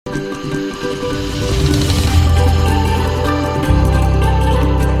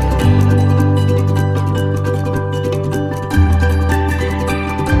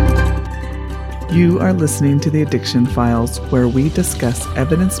are listening to the Addiction Files, where we discuss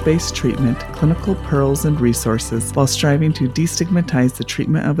evidence-based treatment, clinical pearls, and resources while striving to destigmatize the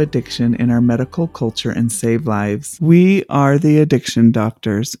treatment of addiction in our medical culture and save lives. We are the Addiction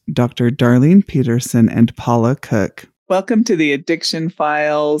Doctors, Dr. Darlene Peterson and Paula Cook. Welcome to the Addiction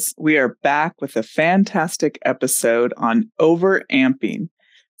Files. We are back with a fantastic episode on overamping,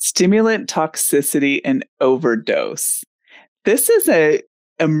 stimulant toxicity, and overdose. This is an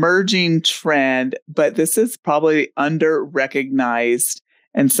emerging trend, but this is probably under-recognized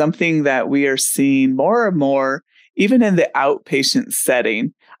and something that we are seeing more and more, even in the outpatient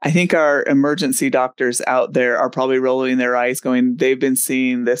setting. I think our emergency doctors out there are probably rolling their eyes going, they've been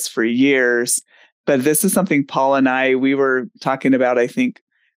seeing this for years. But this is something Paul and we were talking about, I think,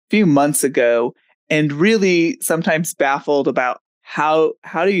 a few months ago, and really sometimes baffled about how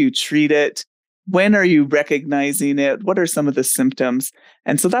do you treat it? When are you recognizing it? What are some of the symptoms?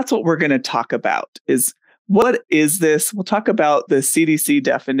 And so that's what we're going to talk about is what is this? We'll talk about the CDC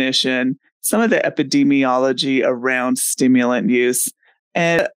definition, some of the epidemiology around stimulant use,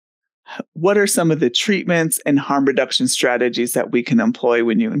 and what are some of the treatments and harm reduction strategies that we can employ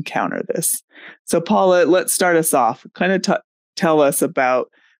when you encounter this? So Paula, let's start us off. Kind of tell us about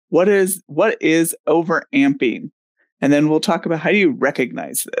what is overamping, and then we'll talk about how do you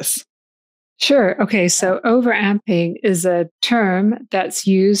recognize this? Sure. Okay. So overamping is a term that's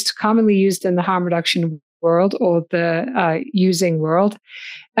commonly used in the harm reduction world or the using world.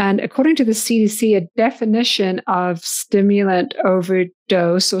 And according to the CDC, a definition of stimulant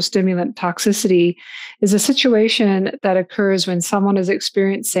overdose or stimulant toxicity is a situation that occurs when someone is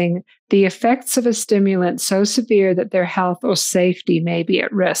experiencing the effects of a stimulant so severe that their health or safety may be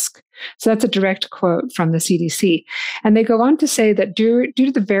at risk. So that's a direct quote from the CDC. And they go on to say that due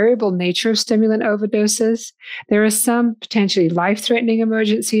to the variable nature of stimulant overdoses, there are some potentially life-threatening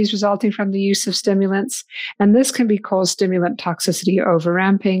emergencies resulting from the use of stimulants, and this can be called stimulant toxicity or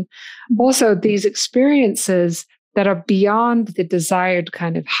overamping. Also, these experiences that are beyond the desired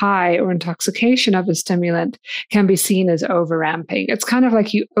kind of high or intoxication of a stimulant can be seen as overamping. It's kind of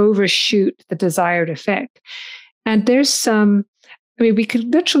like you overshoot the desired effect. And we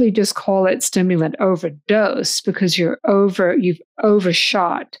could literally just call it stimulant overdose because you've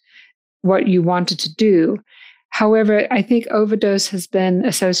overshot what you wanted to do. However, I think overdose has been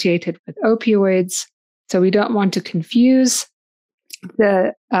associated with opioids, so we don't want to confuse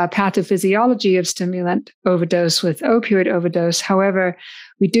the pathophysiology of stimulant overdose with opioid overdose. However,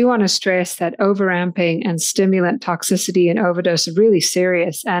 we do want to stress that overamping and stimulant toxicity and overdose are really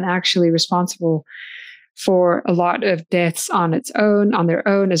serious and actually responsible for a lot of deaths on their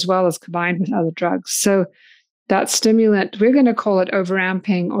own, as well as combined with other drugs. So that stimulant, we're going to call it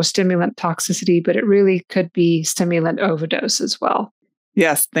overamping or stimulant toxicity, but it really could be stimulant overdose as well.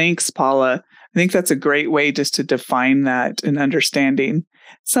 Yes, thanks, Paula. I think that's a great way just to define that and understanding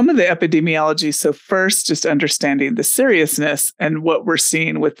some of the epidemiology. So first, just understanding the seriousness and what we're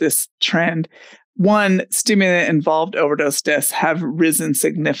seeing with this trend. One, stimulant-involved overdose deaths have risen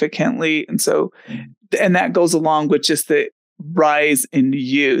significantly. And that goes along with just the rise in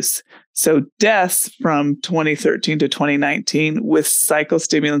use. So deaths from 2013 to 2019 with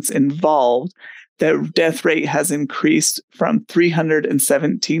psychostimulants involved, the death rate has increased from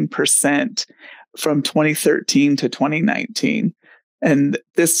 317% from 2013 to 2019. And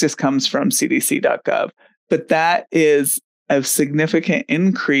this just comes from cdc.gov. But that is a significant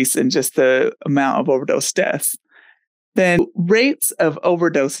increase in just the amount of overdose deaths. Then rates of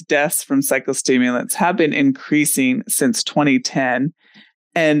overdose deaths from psychostimulants have been increasing since 2010.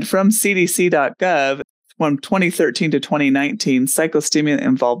 And from cdc.gov, from 2013 to 2019,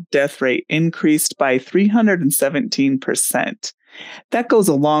 psychostimulant-involved death rate increased by 317%. That goes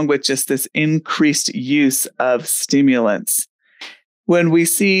along with just this increased use of stimulants. When we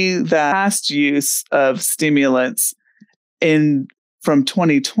see the past use of stimulants from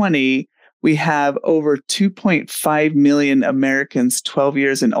 2020, we have over 2.5 million Americans 12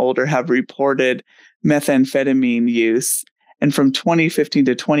 years and older have reported methamphetamine use. And from 2015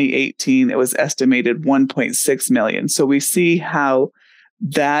 to 2018, it was estimated 1.6 million. So we see how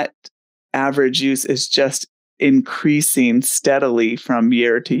that average use is just increasing steadily from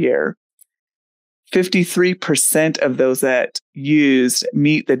year to year. 53% of those that used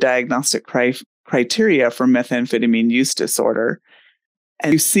meet the diagnostic criteria for methamphetamine use disorder.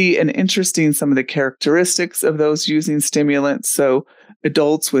 And you see some of the characteristics of those using stimulants. So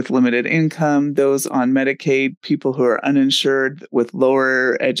adults with limited income, those on Medicaid, people who are uninsured with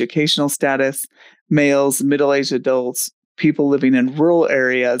lower educational status, males, middle-aged adults, people living in rural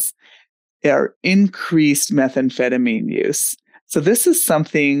areas are increased methamphetamine use. So this is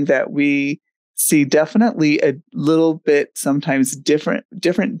something that we see definitely a little bit sometimes different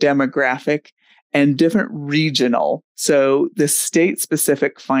demographic and different regional. So the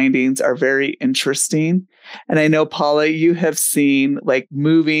state-specific findings are very interesting. And I know, Paula, you have seen like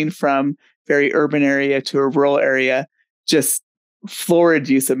moving from very urban area to a rural area, just florid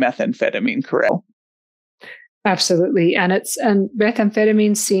use of methamphetamine, correct? Absolutely. And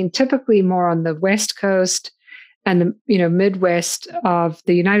methamphetamine seen typically more on the West Coast and the Midwest of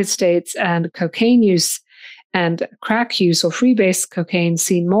the United States, and cocaine use and crack use or freebase cocaine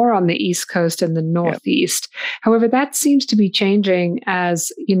seen more on the East Coast and the Northeast. Yep. However, that seems to be changing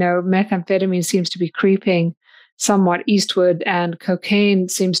as, methamphetamine seems to be creeping somewhat eastward, and cocaine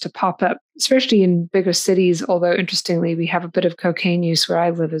seems to pop up, especially in bigger cities, although interestingly, we have a bit of cocaine use where I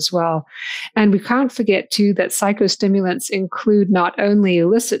live as well. And we can't forget, too, that psychostimulants include not only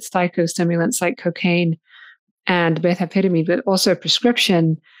illicit psychostimulants like cocaine and methamphetamine, but also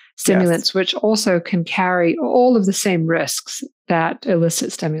prescription stimulants, yes, which also can carry all of the same risks that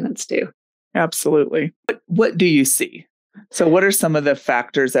illicit stimulants do. Absolutely. What do you see? So what are some of the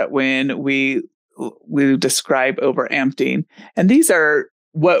factors that when we describe overamping? And these are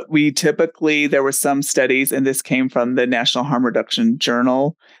what we typically, there were some studies, and this came from the National Harm Reduction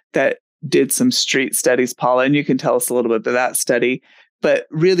Journal that did some street studies, Paula, and you can tell us a little bit about that study. But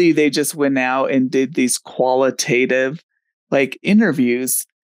really, they just went out and did these qualitative like interviews.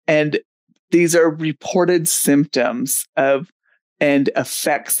 And these are reported symptoms of and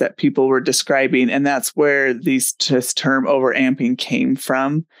effects that people were describing. And that's where this term overamping came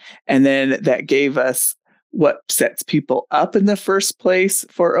from. And then that gave us what sets people up in the first place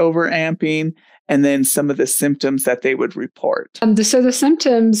for overamping, and then some of the symptoms that they would report. So the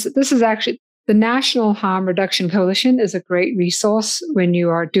symptoms, this is actually the National Harm Reduction Coalition is a great resource when you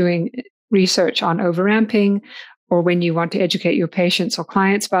are doing research on overamping, or when you want to educate your patients or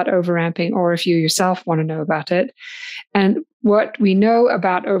clients about overamping, or if you yourself want to know about it. And what we know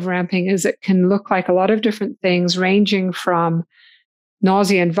about overamping is it can look like a lot of different things, ranging from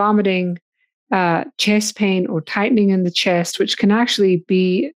nausea and vomiting, chest pain or tightening in the chest, which can actually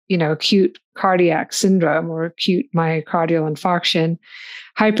be, acute cardiac syndrome or acute myocardial infarction,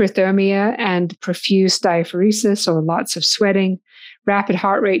 hyperthermia and profuse diaphoresis or lots of sweating, rapid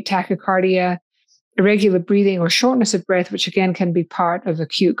heart rate tachycardia, irregular breathing or shortness of breath, which again can be part of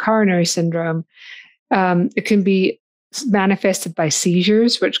acute coronary syndrome. It can be manifested by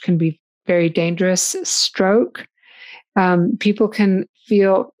seizures, which can be very dangerous, stroke. People can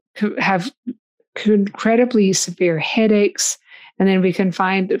have incredibly severe headaches, and then we can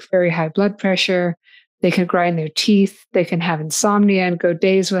find very high blood pressure. They can grind their teeth. They can have insomnia and go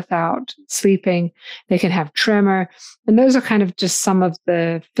days without sleeping. They can have tremor. And those are kind of just some of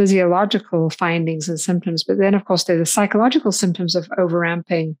the physiological findings and symptoms. But then, of course, there are the psychological symptoms of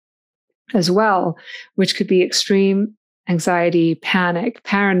overamping as well, which could be extreme anxiety, panic,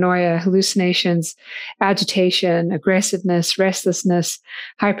 paranoia, hallucinations, agitation, aggressiveness, restlessness,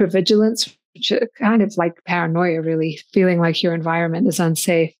 hypervigilance, which is kind of like paranoia, really, feeling like your environment is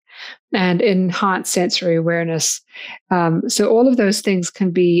unsafe, and enhanced sensory awareness. So all of those things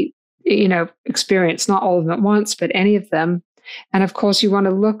can be, experienced, not all of them at once, but any of them. And of course, you want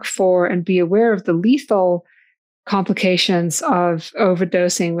to look for and be aware of the lethal complications of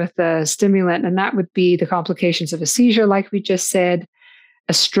overdosing with a stimulant. And that would be the complications of a seizure, like we just said,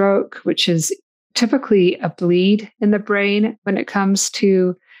 a stroke, which is typically a bleed in the brain when it comes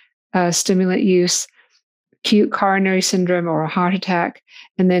to stimulant use, acute coronary syndrome or a heart attack.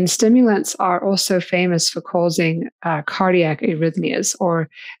 And then stimulants are also famous for causing cardiac arrhythmias or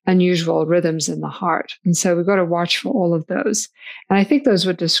unusual rhythms in the heart. And so we've got to watch for all of those. And I think those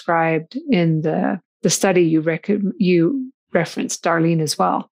were described in the study you referenced, Darlene, as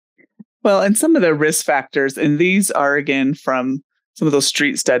well. Well, and some of the risk factors, and these are, again, from some of those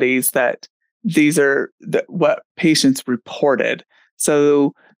street studies, that these are what patients reported.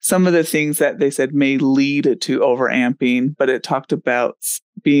 So some of the things that they said may lead to overamping, but it talked about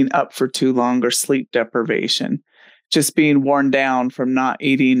being up for too long or sleep deprivation, just being worn down from not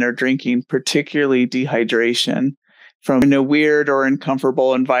eating or drinking, particularly dehydration, from in a weird or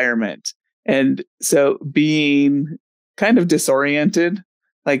uncomfortable environment. And so being kind of disoriented,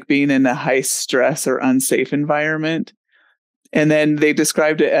 like being in a high stress or unsafe environment. And then they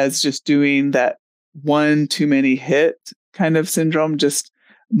described it as just doing that one too many hit kind of syndrome, just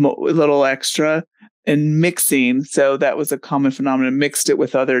a little extra, and mixing. So that was a common phenomenon, mixed it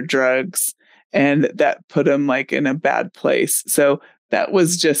with other drugs, and that put them like in a bad place. So that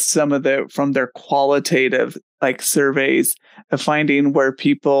was just some of from their qualitative like surveys of finding where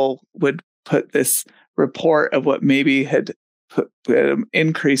people would put this report of what maybe had put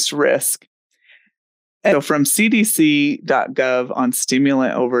increased risk. And so from cdc.gov on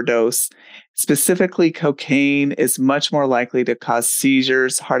stimulant overdose, specifically cocaine is much more likely to cause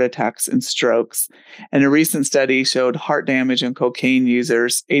seizures, heart attacks, and strokes. And a recent study showed heart damage in cocaine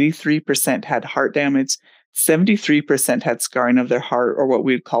users. 83% had heart damage, 73% had scarring of their heart, or what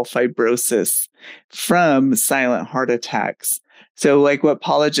we'd call fibrosis, from silent heart attacks. So, like what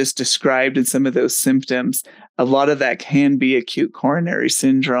Paula just described in some of those symptoms, a lot of that can be acute coronary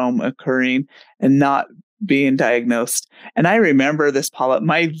syndrome occurring and not being diagnosed. And I remember this, Paula,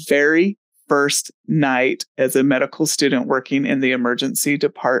 my very first night as a medical student working in the emergency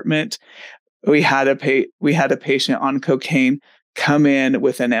department, we had a patient on cocaine come in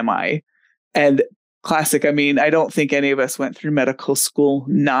with an MI. And classic, I mean, I don't think any of us went through medical school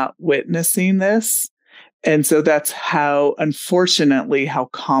not witnessing this. And so that's how, unfortunately, how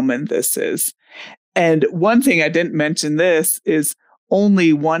common this is. And one thing I didn't mention this is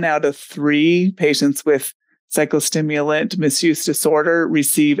only 1 out of 3 patients with psychostimulant misuse disorder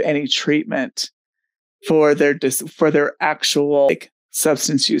receive any treatment for their actual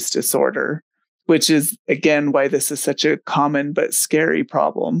substance use disorder, which is, again, why this is such a common but scary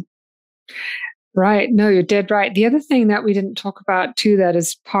problem. Right. No, you're dead right. The other thing that we didn't talk about too, that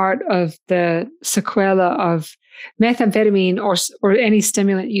is part of the sequela of methamphetamine or any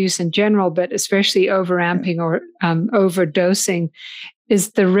stimulant use in general, but especially overamping or overdosing,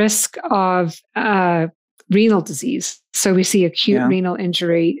 is the risk of renal disease. So we see acute renal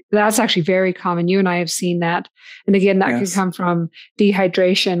injury. That's actually very common. You and I have seen that. And again, that could come from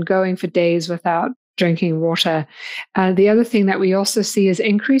dehydration, going for days without drinking water. The other thing that we also see is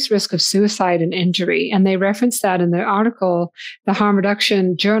increased risk of suicide and injury. And they reference that in the article, the Harm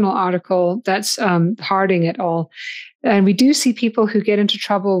Reduction Journal article, that's Harding et al. And we do see people who get into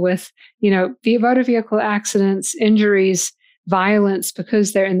trouble with, motor vehicle accidents, injuries, violence,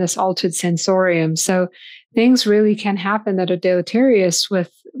 because they're in this altered sensorium. So things really can happen that are deleterious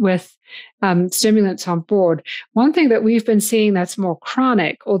with stimulants on board. One thing that we've been seeing that's more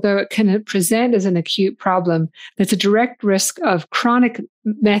chronic, although it can present as an acute problem, that's a direct risk of chronic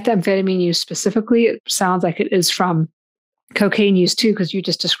methamphetamine use specifically. It sounds like it is from cocaine use too, because you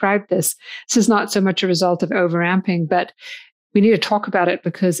just described this. This is not so much a result of overamping, but we need to talk about it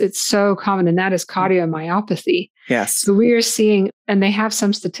because it's so common, and that is cardiomyopathy. Yes. So we are seeing, and they have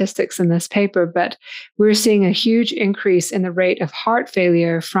some statistics in this paper, but we're seeing a huge increase in the rate of heart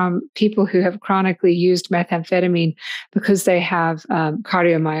failure from people who have chronically used methamphetamine because they have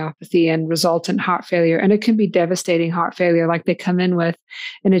cardiomyopathy and resultant heart failure. And it can be devastating heart failure, like they come in with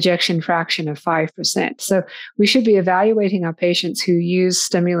an ejection fraction of 5%. So we should be evaluating our patients who use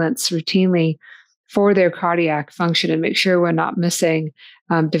stimulants routinely for their cardiac function and make sure we're not missing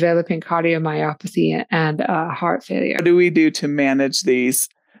developing cardiomyopathy and heart failure. What do we do to manage these?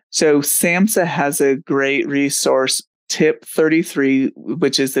 So SAMHSA has a great resource, tip 33,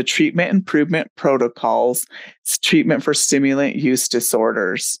 which is the treatment improvement protocols. It's treatment for stimulant use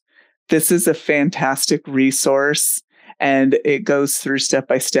disorders. This is a fantastic resource, and it goes through step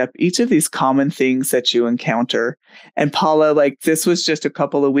by step each of these common things that you encounter. And Paula, this was just a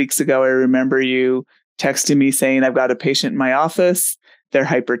couple of weeks ago. I remember you texting me saying, I've got a patient in my office. They're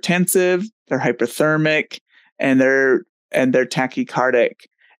hypertensive, they're hyperthermic, and they're tachycardic.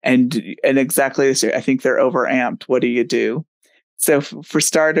 And exactly this, I think they're overamped. What do you do? So for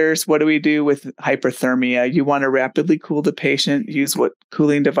starters, what do we do with hyperthermia? You want to rapidly cool the patient, use what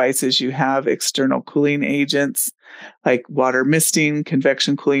cooling devices you have, external cooling agents like water misting,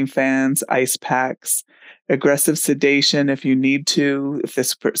 convection cooling fans, ice packs, aggressive sedation if you need to.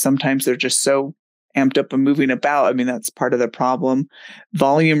 Sometimes they're just so amped up and moving about. I mean, that's part of the problem.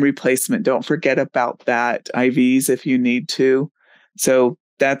 Volume replacement, don't forget about that. IVs if you need to. So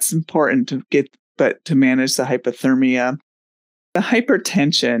that's important to manage the hypothermia. The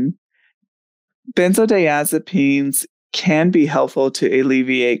hypertension, benzodiazepines can be helpful to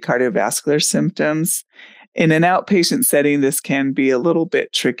alleviate cardiovascular symptoms. In an outpatient setting, this can be a little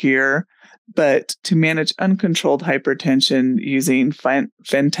bit trickier, but to manage uncontrolled hypertension using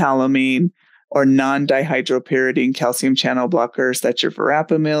phentolamine or non-dihydropyridine calcium channel blockers, that's your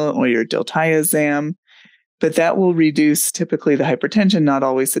verapamil or your diltiazem, but that will reduce typically the hypertension, not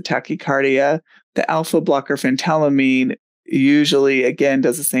always the tachycardia. The alpha blocker phentolamine usually, again,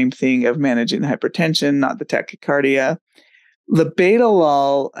 does the same thing of managing the hypertension, not the tachycardia.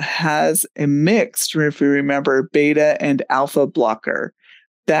 Labetalol has a mixed, if you remember, beta and alpha blocker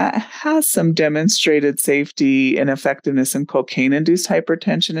that has some demonstrated safety and effectiveness in cocaine-induced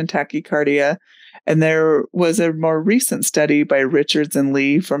hypertension and tachycardia. And there was a more recent study by Richards and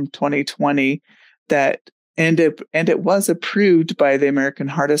Lee from 2020 and it was approved by the American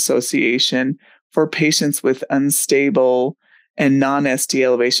Heart Association for patients with unstable and non-ST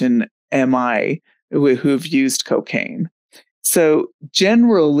elevation MI who've used cocaine. So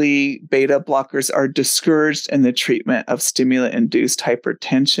generally, beta blockers are discouraged in the treatment of stimulant-induced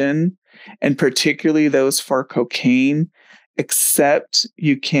hypertension, and particularly those for cocaine, except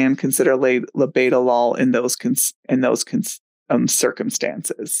you can consider labetalol in those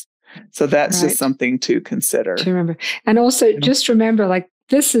circumstances. So that's just something to consider. To remember. And also just remember, like,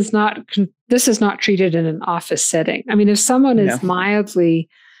 this is not treated in an office setting. I mean, if someone is mildly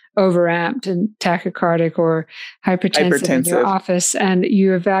overamped and tachycardic or hypertensive in your office and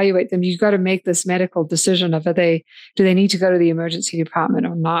you evaluate them, you've got to make this medical decision of do they need to go to the emergency department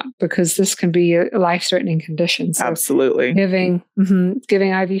or not, because this can be a life-threatening condition. So absolutely. Giving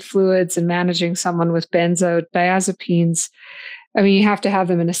IV fluids and managing someone with benzodiazepines, I mean, you have to have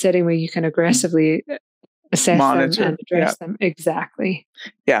them in a setting where you can aggressively assess them and address them. Exactly.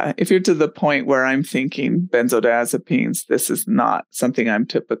 Yeah. If you're to the point where I'm thinking benzodiazepines, this is not something I'm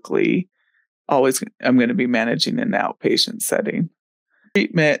typically I'm going to be managing in an outpatient setting.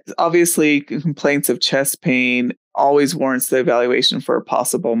 Treatment, obviously, complaints of chest pain always warrants the evaluation for a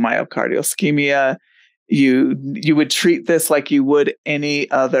possible myocardial ischemia. You would treat this like you would any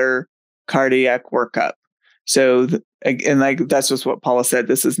other cardiac workup. So, that's just what Paula said.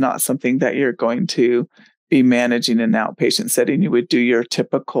 This is not something that you're going to be managing in an outpatient setting. You would do your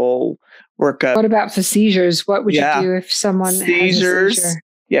typical workup. What about for seizures? What would you do if someone has a seizure?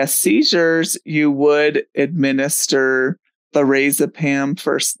 Yes, seizures, you would administer lorazepam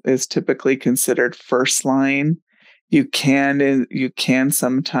first, is typically considered first line. You can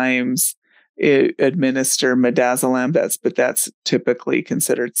sometimes administer midazolam, but that's typically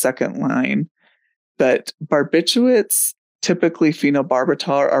considered second line. But barbiturates, typically phenobarbital,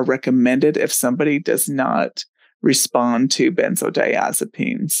 are recommended if somebody does not respond to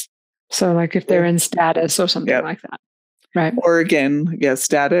benzodiazepines. So like if they're in status or something like that. Right. Or again,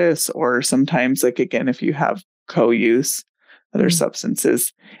 status, or sometimes if you have co-use other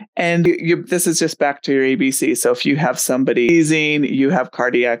substances. And this is just back to your ABC. So if you have somebody sneezing, you have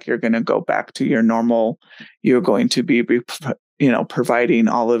cardiac, you're going to go back to your normal. You're going to be providing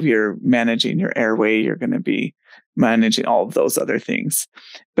all of managing your airway. You're going to be managing all of those other things.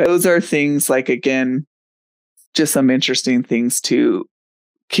 But those are things just some interesting things to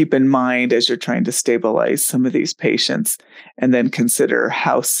keep in mind as you're trying to stabilize some of these patients, and then consider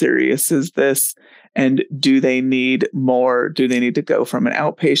how serious is this, and do they need to go from an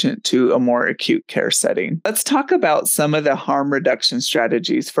outpatient to a more acute care setting. Let's talk about some of the harm reduction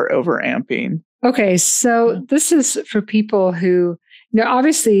strategies for overamping. Okay, so this is for people who,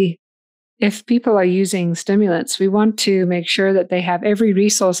 obviously, if people are using stimulants, we want to make sure that they have every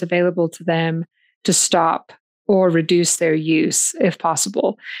resource available to them to stop or reduce their use if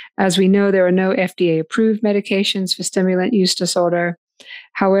possible. As we know, there are no FDA-approved medications for stimulant use disorder.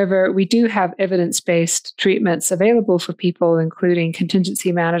 However, we do have evidence-based treatments available for people, including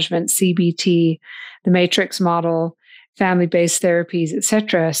contingency management, CBT, the matrix model, family-based therapies,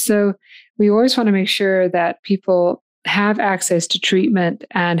 etc. So we always want to make sure that people have access to treatment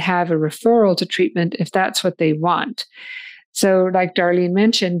and have a referral to treatment if that's what they want. So like Darlene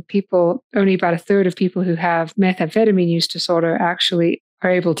mentioned, only about a third of people who have methamphetamine use disorder actually are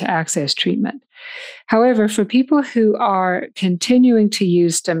able to access treatment. However, for people who are continuing to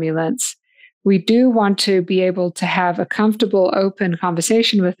use stimulants, we do want to be able to have a comfortable, open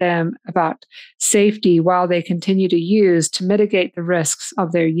conversation with them about safety while they continue to use, to mitigate the risks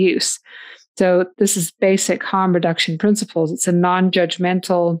of their use. So this is basic harm reduction principles. It's a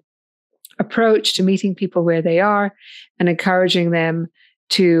non-judgmental approach to meeting people where they are and encouraging them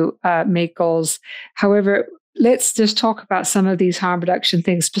to make goals. However, let's just talk about some of these harm reduction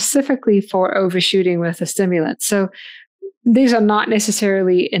things specifically for overshooting with a stimulant. So these are not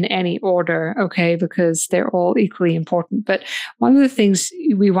necessarily in any order, okay, because they're all equally important. But one of the things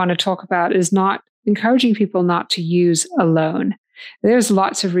we want to talk about is not encouraging people not to use alone. There's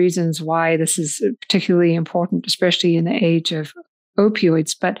lots of reasons why this is particularly important, especially in the age of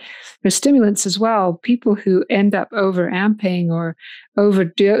opioids, but for stimulants as well. People who end up overamping or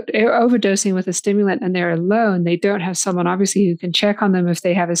overdosing with a stimulant and they're alone, they don't have someone obviously who can check on them if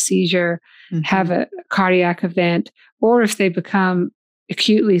they have a seizure, have a cardiac event, or if they become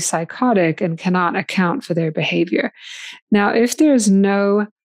acutely psychotic and cannot account for their behavior. Now, if there's no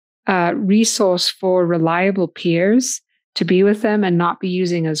resource for reliable peers to be with them and not be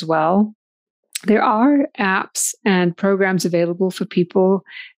using as well, there are apps and programs available for people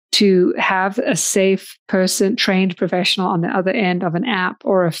to have a safe person, trained professional on the other end of an app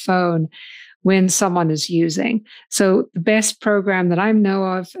or a phone when someone is using. So the best program that I know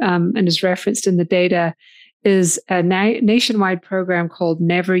of and is referenced in the data is a nationwide program called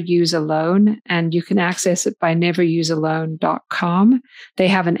Never Use Alone, and you can access it by neverusealone.com. They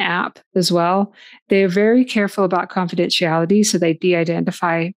have an app as well. They're very careful about confidentiality, so they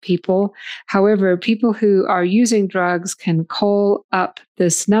de-identify people. However, people who are using drugs can call up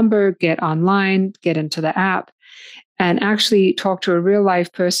this number, get online, get into the app, and actually talk to a real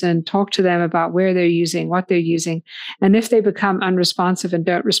life person, talk to them about where they're using, what they're using. And if they become unresponsive and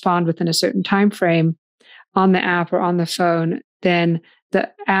don't respond within a certain time frame, on the app or on the phone, then the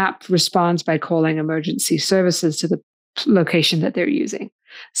app responds by calling emergency services to the location that they're using.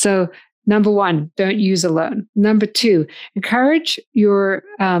 So, number one, don't use alone. Number two, encourage your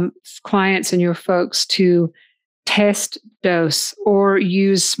clients and your folks to test dose or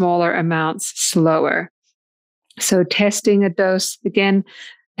use smaller amounts slower. So, testing a dose, again,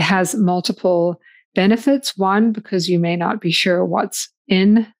 has multiple benefits. One, because you may not be sure what's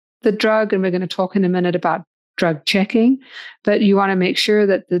in the drug, and we're going to talk in a minute about drug checking, but you want to make sure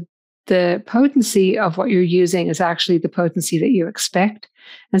that the potency of what you're using is actually the potency that you expect.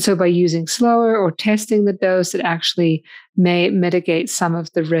 And so by using slower or testing the dose, it actually may mitigate some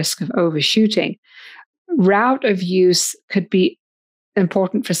of the risk of overshooting. Route of use could be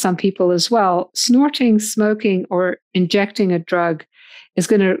important for some people as well. Snorting, smoking, or injecting a drug is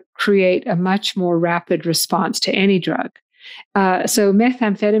going to create a much more rapid response to any drug. So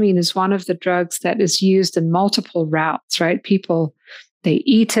methamphetamine is one of the drugs that is used in multiple routes, right? People, they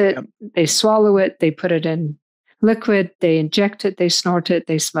eat it, they swallow it, they put it in liquid, they inject it, they snort it,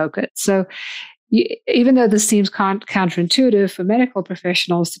 they smoke it. So even though this seems counterintuitive for medical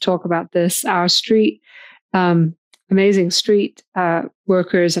professionals to talk about this, our amazing street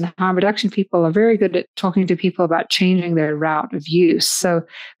workers and harm reduction people are very good at talking to people about changing their route of use. So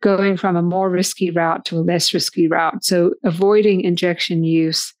going from a more risky route to a less risky route. So avoiding injection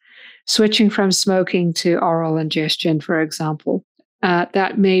use, switching from smoking to oral ingestion, for example,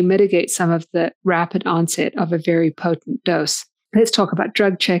 that may mitigate some of the rapid onset of a very potent dose. Let's talk about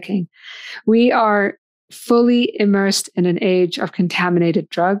drug checking. We are fully immersed in an age of contaminated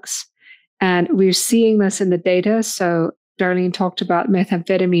drugs. And we're seeing this in the data. So Darlene talked about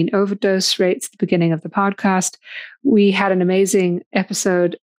methamphetamine overdose rates at the beginning of the podcast. We had an amazing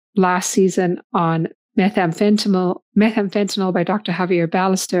episode last season on methamphetamine by Dr. Javier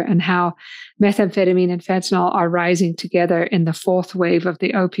Ballester, and how methamphetamine and fentanyl are rising together in the fourth wave of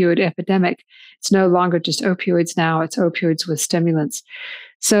the opioid epidemic. It's no longer just opioids now, it's opioids with stimulants.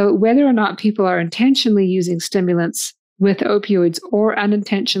 So whether or not people are intentionally using stimulants with opioids or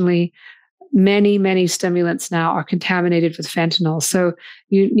unintentionally, many stimulants now are contaminated with fentanyl. So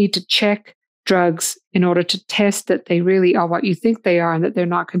you need to check drugs in order to test that they really are what you think they are and that they're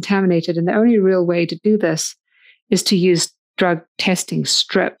not contaminated. And the only real way to do this is to use drug testing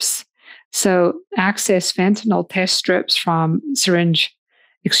strips. So access fentanyl test strips from syringe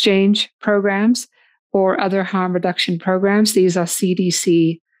exchange programs or other harm reduction programs. These are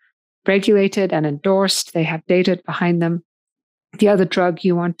CDC regulated and endorsed. They have data behind them. The other drug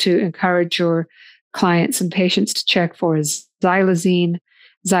you want to encourage your clients and patients to check for is xylazine.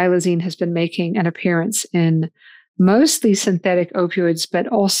 Xylazine has been making an appearance in mostly synthetic opioids, but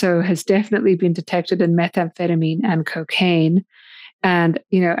also has definitely been detected in methamphetamine and cocaine. And,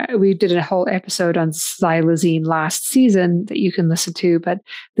 we did a whole episode on xylazine last season that you can listen to, but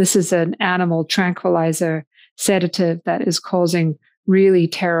this is an animal tranquilizer sedative that is causing really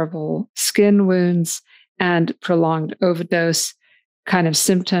terrible skin wounds and prolonged overdose kind of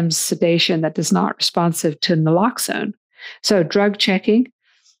symptoms, sedation that is not responsive to naloxone. So drug checking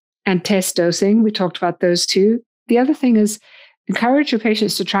and test dosing, we talked about those two. The other thing is encourage your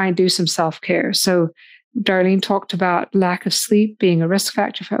patients to try and do some self-care. So Darlene talked about lack of sleep being a risk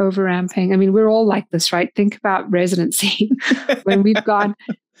factor for overamping. I mean, we're all like this, right? Think about residency. When we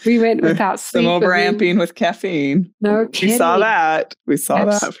went without sleep. Some overamping with caffeine. No kidding. We saw that.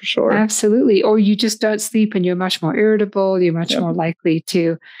 That for sure. Absolutely. Or you just don't sleep and you're much more irritable. You're much more likely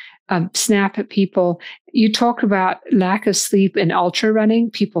to snap at people. You talk about lack of sleep in ultra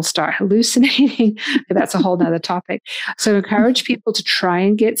running. People start hallucinating. That's a whole nother topic. So encourage people to try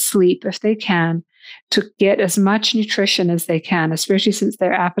and get sleep if they can, to get as much nutrition as they can, especially since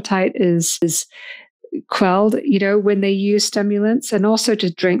their appetite is quelled, when they use stimulants, and also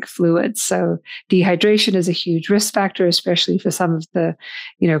to drink fluids. So dehydration is a huge risk factor, especially for some of the,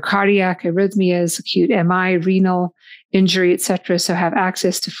 cardiac arrhythmias, acute MI, renal injury, etc. So have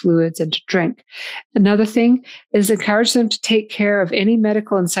access to fluids and to drink. Another thing is encourage them to take care of any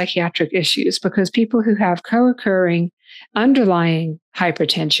medical and psychiatric issues, because people who have co-occurring underlying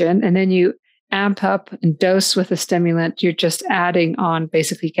hypertension, and then you amp up and dose with a stimulant, you're just adding on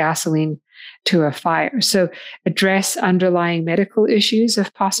basically gasoline to a fire. So address underlying medical issues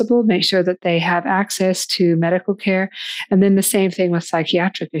if possible, make sure that they have access to medical care. And then the same thing with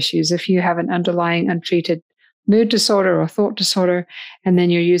psychiatric issues. If you have an underlying untreated mood disorder or thought disorder, and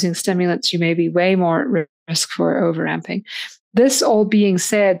then you're using stimulants, you may be way more at risk for overamping. This all being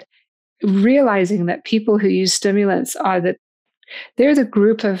said, realizing that people who use stimulants they're the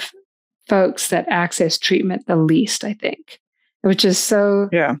group of folks that access treatment the least, I think, which is so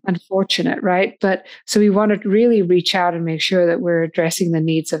unfortunate, right? But so we want to really reach out and make sure that we're addressing the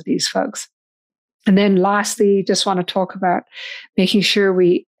needs of these folks. And then lastly, just want to talk about making sure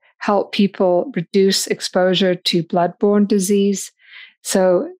we help people reduce exposure to bloodborne disease.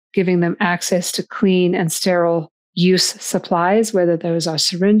 So giving them access to clean and sterile use supplies, whether those are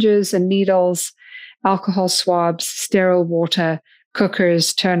syringes and needles, alcohol swabs, sterile water,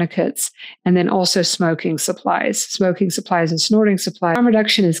 cookers, tourniquets, and then also smoking supplies and snorting supplies. Harm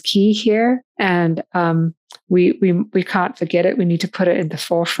reduction is key here, and we can't forget it. We need to put it in the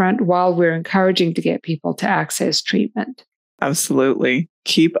forefront while we're encouraging to get people to access treatment. Absolutely.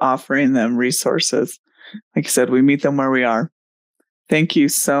 Keep offering them resources. Like I said, we meet them where we are. Thank you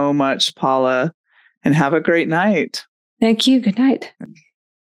so much, Paula, and have a great night. Thank you. Good night.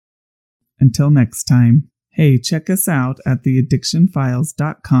 Until next time. Hey, check us out at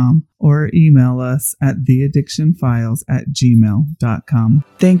theaddictionfiles.com or email us at theaddictionfiles@gmail.com.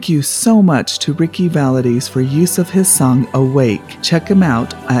 Thank you so much to Ricky Valades for use of his song Awake. Check him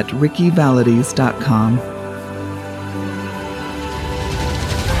out at rickyvalades.com.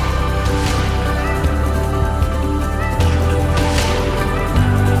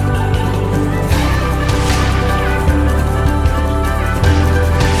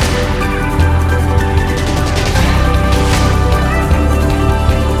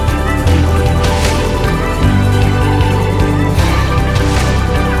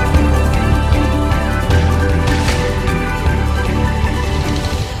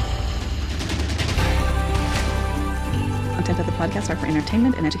 Podcasts are for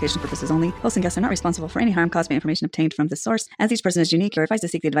entertainment and education purposes only. Hosts and guests are not responsible for any harm caused by information obtained from this source. As each person is unique, you're advised to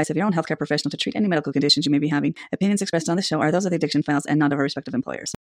seek the advice of your own healthcare professional to treat any medical conditions you may be having. Opinions expressed on this show are those of the Addiction Files and not of our respective employers.